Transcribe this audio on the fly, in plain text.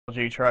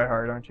MLG try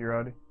hard, aren't you,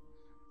 Roddy?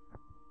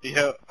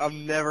 Yeah,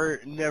 I'm never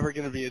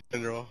gonna be a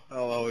general.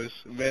 I'll always,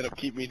 man, it'll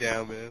keep me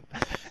down,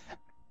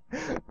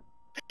 man.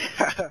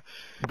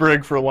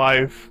 Brig for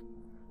life.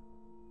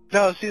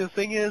 No, see, the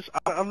thing is,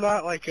 I'm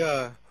not like,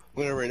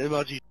 whenever an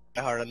MLG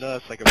try hard, I know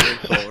it's like a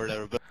insult or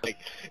whatever, but like,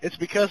 it's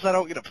because I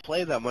don't get to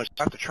play that much.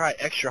 I have to try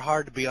extra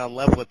hard to be on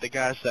level with the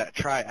guys that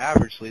try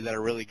averagely that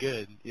are really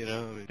good, you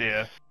know? I mean,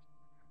 Yeah.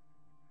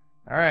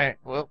 Alright,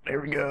 well,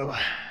 there we go.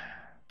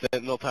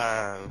 Sentinel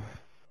time.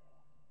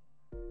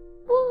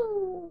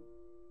 Woo!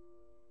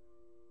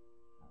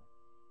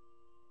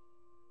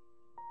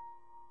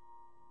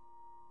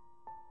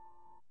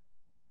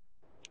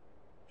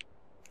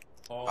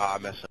 I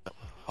messed up.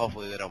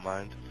 Hopefully they don't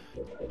mind.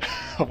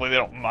 Hopefully they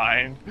don't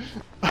mind.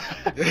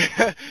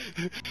 I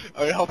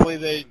mean, hopefully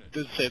they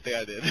did the same thing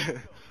I did.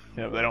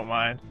 Yeah, they don't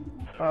mind.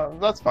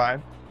 That's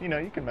fine. You know,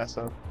 you can mess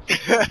up.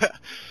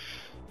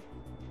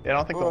 Yeah,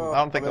 I don't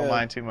think they'll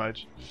mind too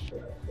much.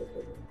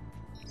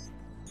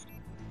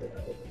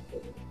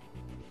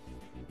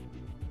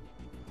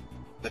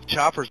 The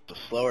chopper's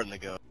slower than the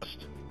ghost.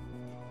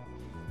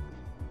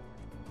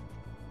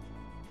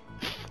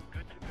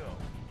 Good to go.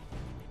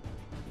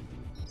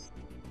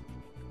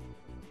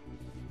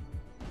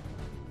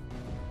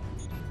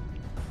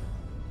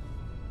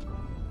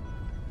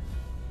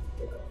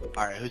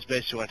 Alright, whose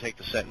base do you want to take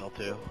the sentinel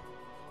to?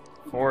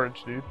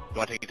 Forge, dude. You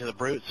want to take it to the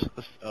brutes?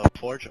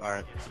 Forge?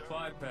 Alright.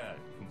 Supply pad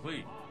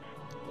complete.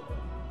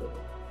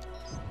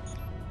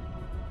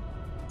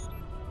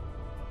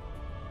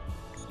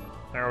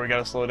 There, we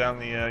gotta slow down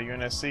the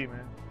UNSC,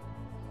 man.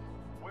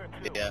 Where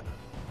to? Yeah.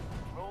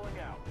 Rolling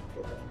out.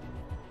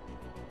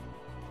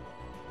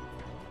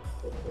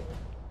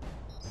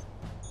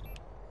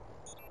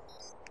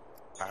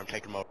 Alright, I'm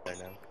taking them over there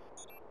now.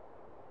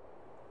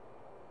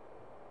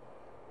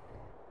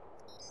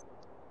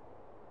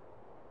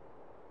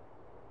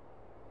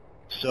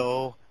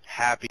 So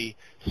happy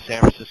San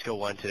Francisco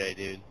won today,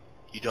 dude.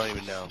 You don't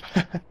even know.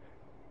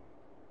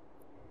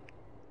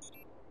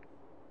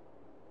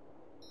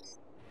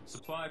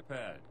 Supply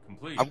pad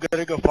complete. I'm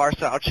gonna go far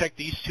side. I'll check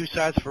these two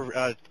sides for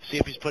see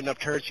if he's putting up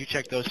turrets. You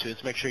check those two.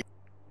 Let's make sure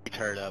you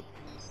turret up.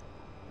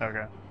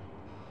 Okay.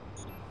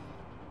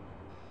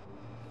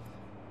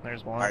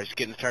 There's one. Alright, he's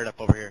getting the turret up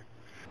over here.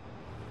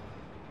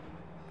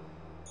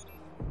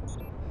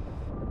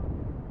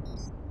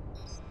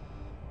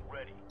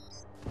 Ready.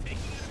 Taking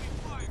enemy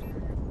fire.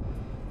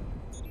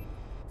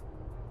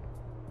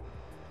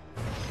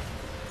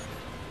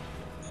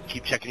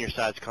 Keep checking your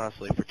sides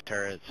constantly for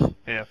turrets.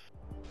 Yeah.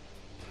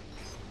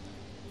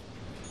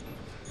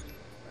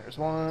 There's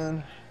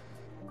one.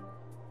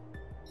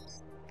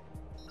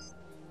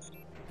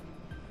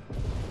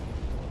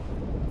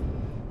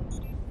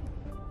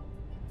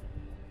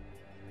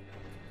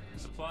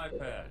 Supply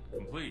pad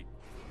complete.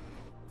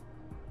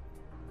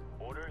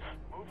 Orders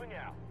moving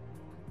out.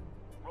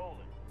 Rolling.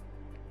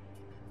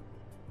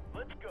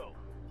 Let's go.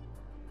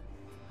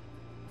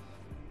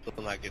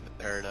 Still not getting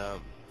the turret up.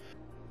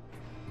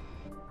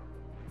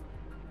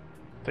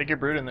 Take your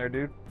brood in there,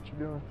 dude. What you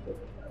doing?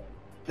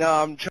 No,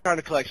 I'm trying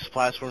to collect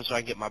supplies for him so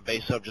I can get my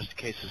base up just in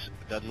case this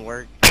doesn't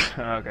work.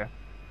 Okay.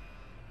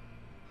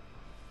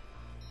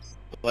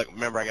 Like,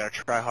 remember, I gotta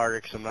try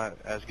harder because I'm not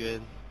as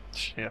good.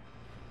 Yeah.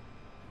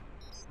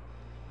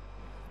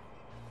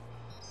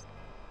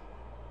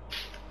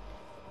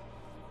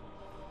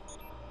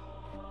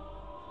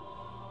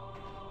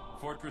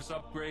 Fortress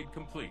upgrade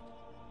complete.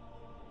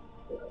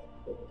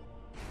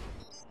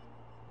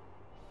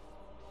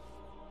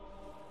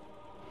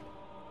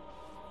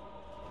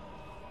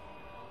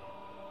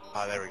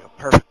 Oh, there we go.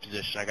 Perfect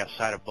position. I got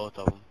sight of both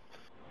of them.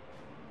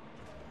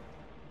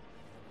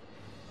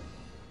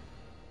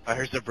 Oh,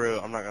 here's the brew.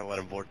 I'm not gonna let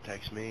him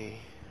vortex me.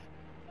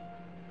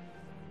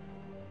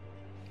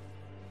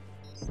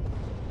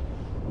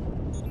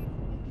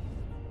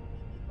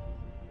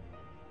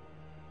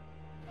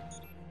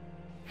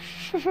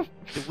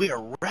 Dude, we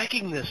are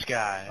wrecking this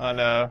guy. I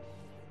know.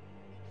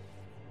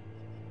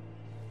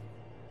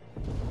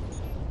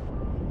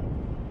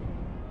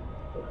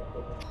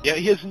 Yeah,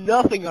 he has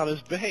nothing on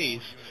his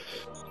base.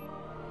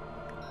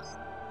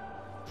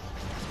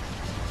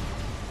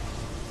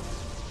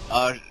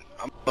 I'm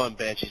going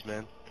Banshees,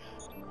 man.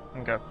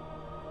 Okay.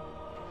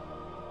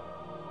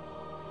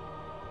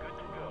 Good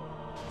to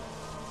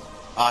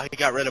go. He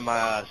got rid of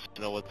my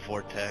Sentinel with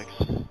Vortex.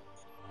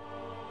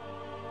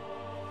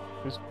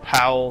 Who's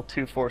Powell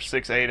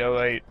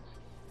 246808?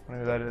 I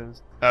wonder who that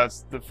is.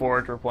 That's the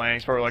Forge we're playing.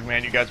 He's probably like,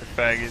 man, you guys are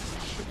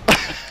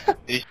faggots. Did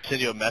he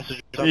send you a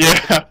message or something?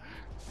 Yeah.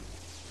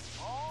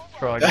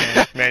 Probably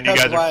like, man, you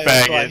guys are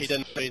That's why he faggots.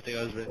 didn't say anything.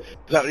 Is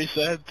that what he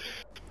said?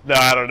 No,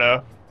 I don't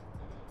know.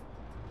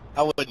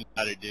 I wouldn't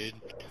matter, dude.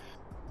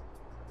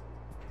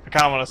 I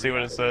kind of want to see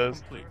what it says.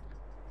 Complete.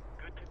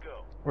 Good to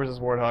go. Where's this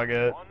warthog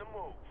at? On the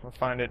move. I'm gonna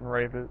find it and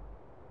rape it.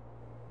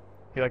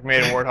 He like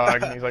made a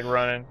warthog and he's like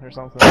running or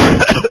something.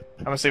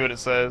 I'm gonna see what it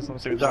says. I'm gonna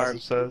see what the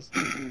message says.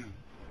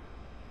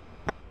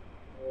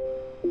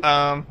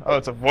 Oh,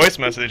 it's a voice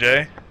message,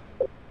 eh?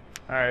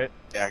 Alright.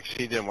 Yeah,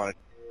 actually, he didn't want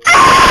to.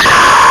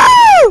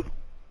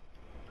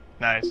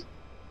 Nice.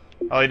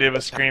 All he did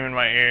was scream in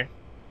my ear.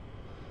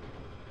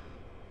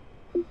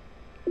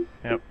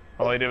 Yep.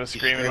 All he did was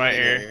scream in my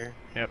ear.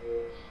 Yep.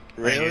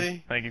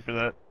 Really? Thank you for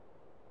that.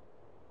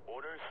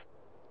 Orders.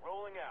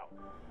 Rolling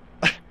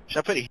out. Should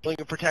I put a healing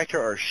protector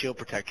or a shield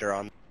protector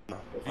on the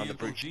Vehicle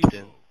brute depot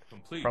chieftain?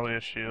 complete. Probably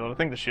a shield. I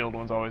think the shield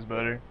one's always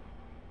better.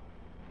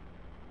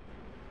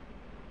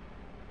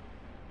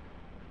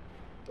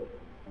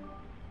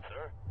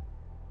 Sir.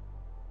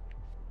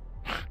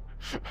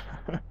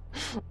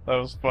 That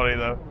was funny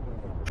though.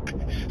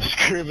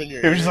 Screaming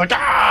your He was just like,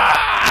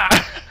 ah!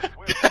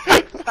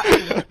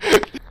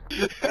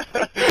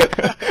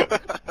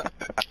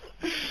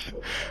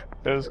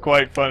 It was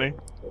quite funny.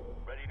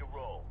 Ready to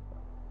roll.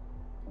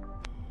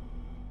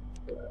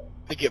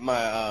 to get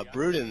my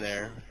brood in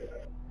there,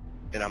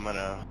 and I'm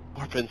gonna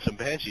warp in some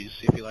banshees,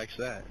 see if he likes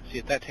that. See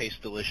if that tastes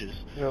delicious.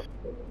 Yep.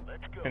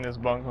 Let's go. In his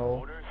bunghole.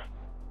 Orders.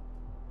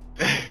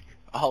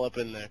 All up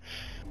in there.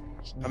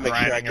 Just I'll make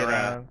sure I grinding get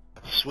around.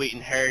 a sweet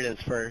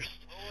inheritance first.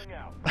 Rolling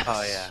out.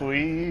 Oh yeah.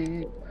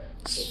 Sweet,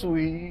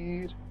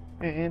 sweet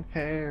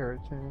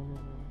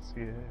inheritance,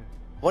 yeah.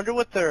 I wonder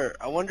what their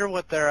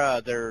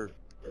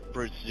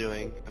brood's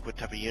doing. Like what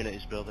type of unit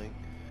he's building.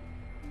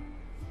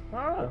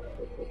 Ah.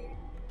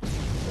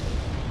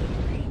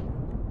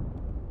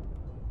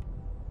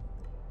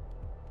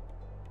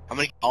 I'm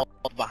gonna get all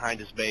behind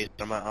his base.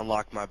 I'm gonna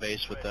unlock my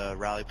base with a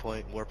rally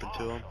point, warping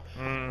to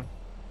him.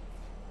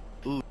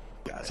 Ooh,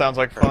 got it. Sounds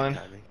like Perfect fun.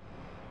 timing.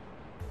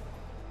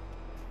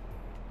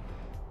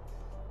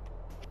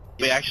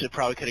 We actually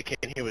probably could have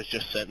came here with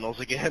just sentinels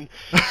again.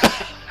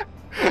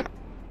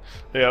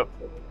 Yep.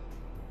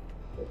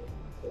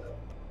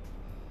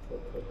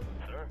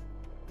 Sir.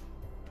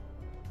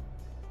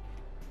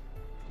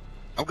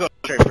 I'm going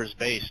straight for his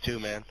base too,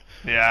 man.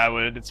 Yeah, I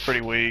would. It's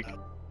pretty weak.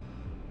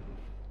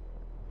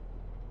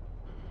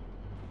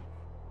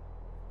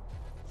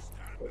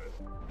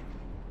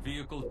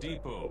 Vehicle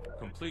depot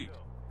complete.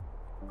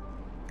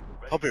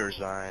 Hope he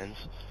resigns.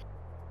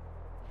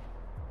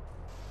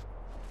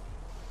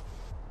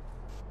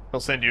 He'll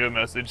send you a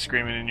message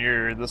screaming in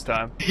your ear this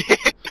time.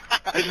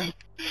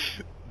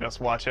 Just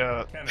watch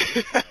out.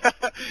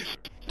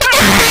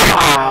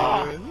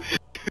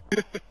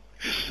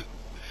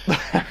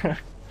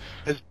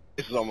 His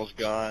base is almost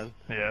gone.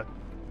 Yeah.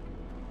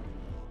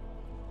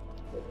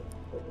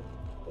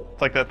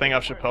 It's like that thing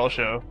off Chappelle's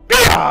show.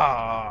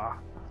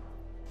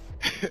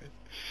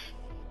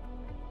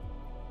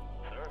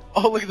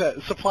 Oh, look at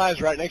that.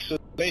 Supplies right next to the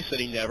base that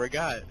he never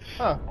got.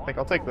 Huh, I think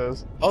I'll take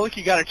those. Oh, look,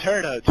 you got a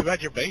turret out. Too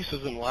bad your base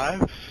isn't live.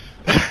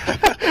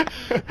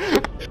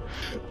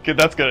 Good,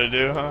 that's gonna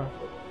do, huh?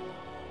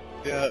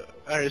 Yeah,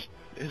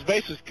 his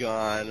base is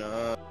gone.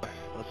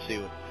 Let's see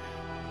what.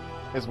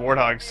 His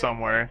warthog's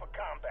somewhere. For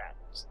combat.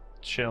 Just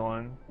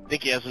chilling.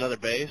 Think he has another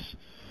base?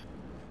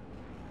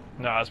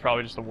 No, it's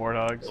probably just a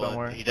warthog Well,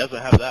 somewhere. he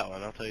doesn't have that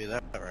one. I'll tell you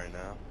that right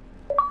now.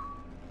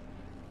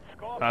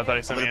 I thought he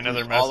I'm sent me gonna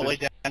another cruise all the way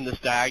message. down this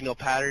diagonal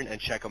pattern and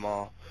check them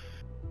all.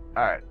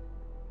 Alright.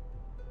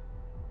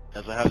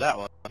 Doesn't have that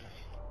one.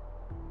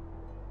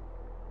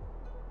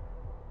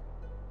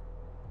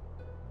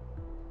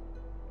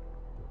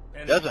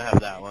 Doesn't have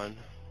that one.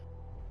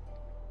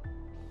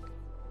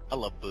 I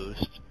love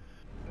boost.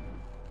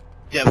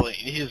 Definitely,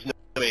 he has no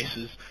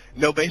bases.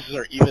 No bases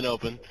are even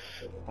open.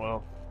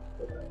 Well.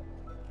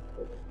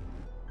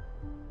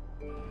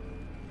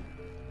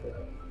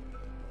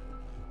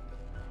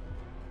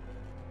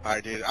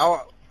 Alright, dude.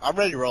 I'm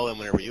ready to roll in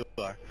whenever you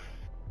are.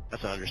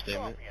 That's an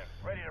understatement. Scorpion,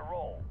 ready to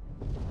roll.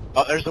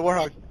 Oh, there's the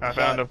Warhawk. I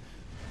found him.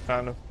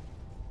 Found him.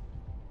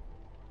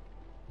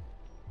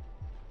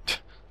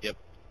 Yep.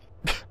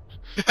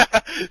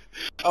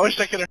 I wish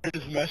I could have heard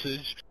his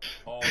message.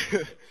 All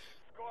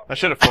I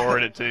should have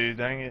forwarded it to you,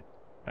 dang it.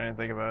 I didn't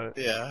think about it.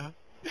 Yeah.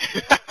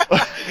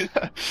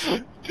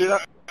 Dude,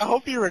 I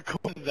hope you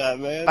recorded that,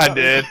 man. I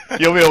did.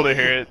 You'll be able to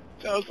hear it.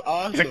 That was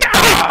awesome. He's like,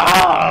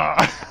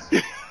 ah!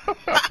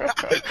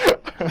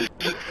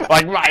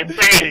 Like my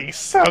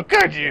base, how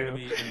could you?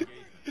 enemy engaged.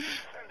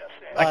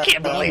 I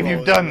can't believe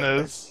you've done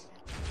this.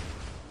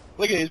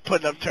 Look at he's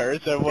putting up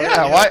turrets everywhere.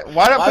 Yeah, You know,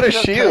 why not put a put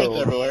up turrets shield?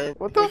 everywhere.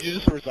 What the Would you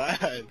just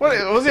resign?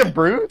 What was he a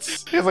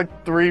brutes? He has like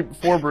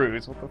 4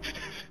 brutes. What the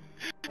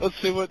Let's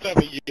see what type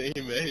of unit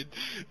he made.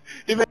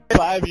 He made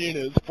 5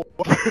 units, 4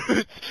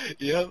 brutes.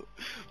 Yep.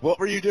 What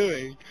were you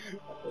doing?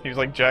 He was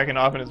like jacking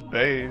off in his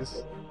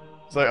base.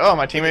 He's like, oh,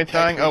 my teammate's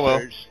dying? Oh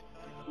well.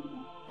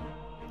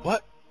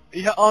 What?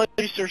 Yeah, all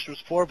he searched was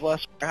 4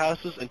 blessed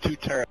warehouses and 2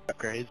 turret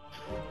upgrades.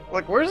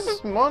 Like, where's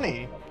this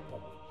money?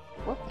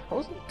 What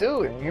was he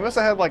doing? He must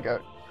have had like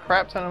a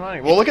crap ton of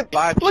money. Well, look at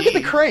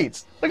the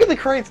crates. Look at the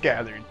crates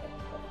gathered.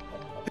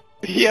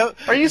 Yep.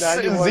 Are you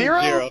 91,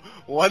 zero? 0,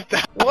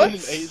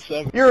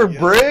 1,087. You're a Yep.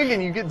 brig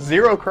and you get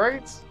 0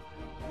 crates?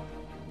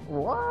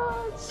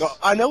 What? So,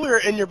 I know we were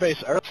in your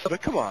base earlier,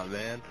 but come on,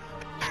 man.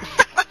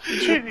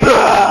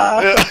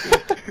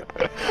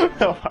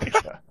 Oh my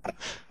god.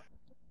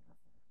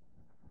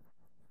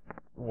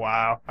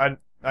 Wow.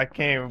 I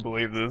can't even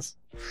believe this.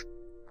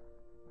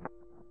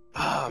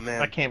 Oh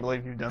man. I can't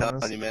believe you've done Telling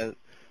this. you, man.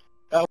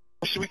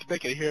 wish we could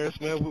make it hear us,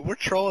 man. We're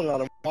trolling on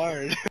them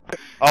hard.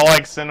 I'll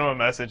like send him a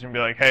message and be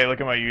like, "Hey, look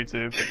at my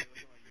YouTube.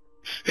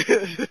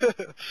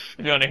 If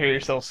you want to hear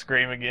yourself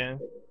scream again."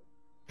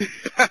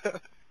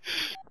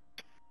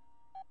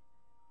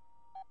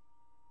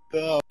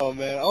 Oh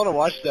man, I want to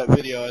watch that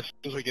video as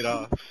soon as we get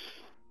off.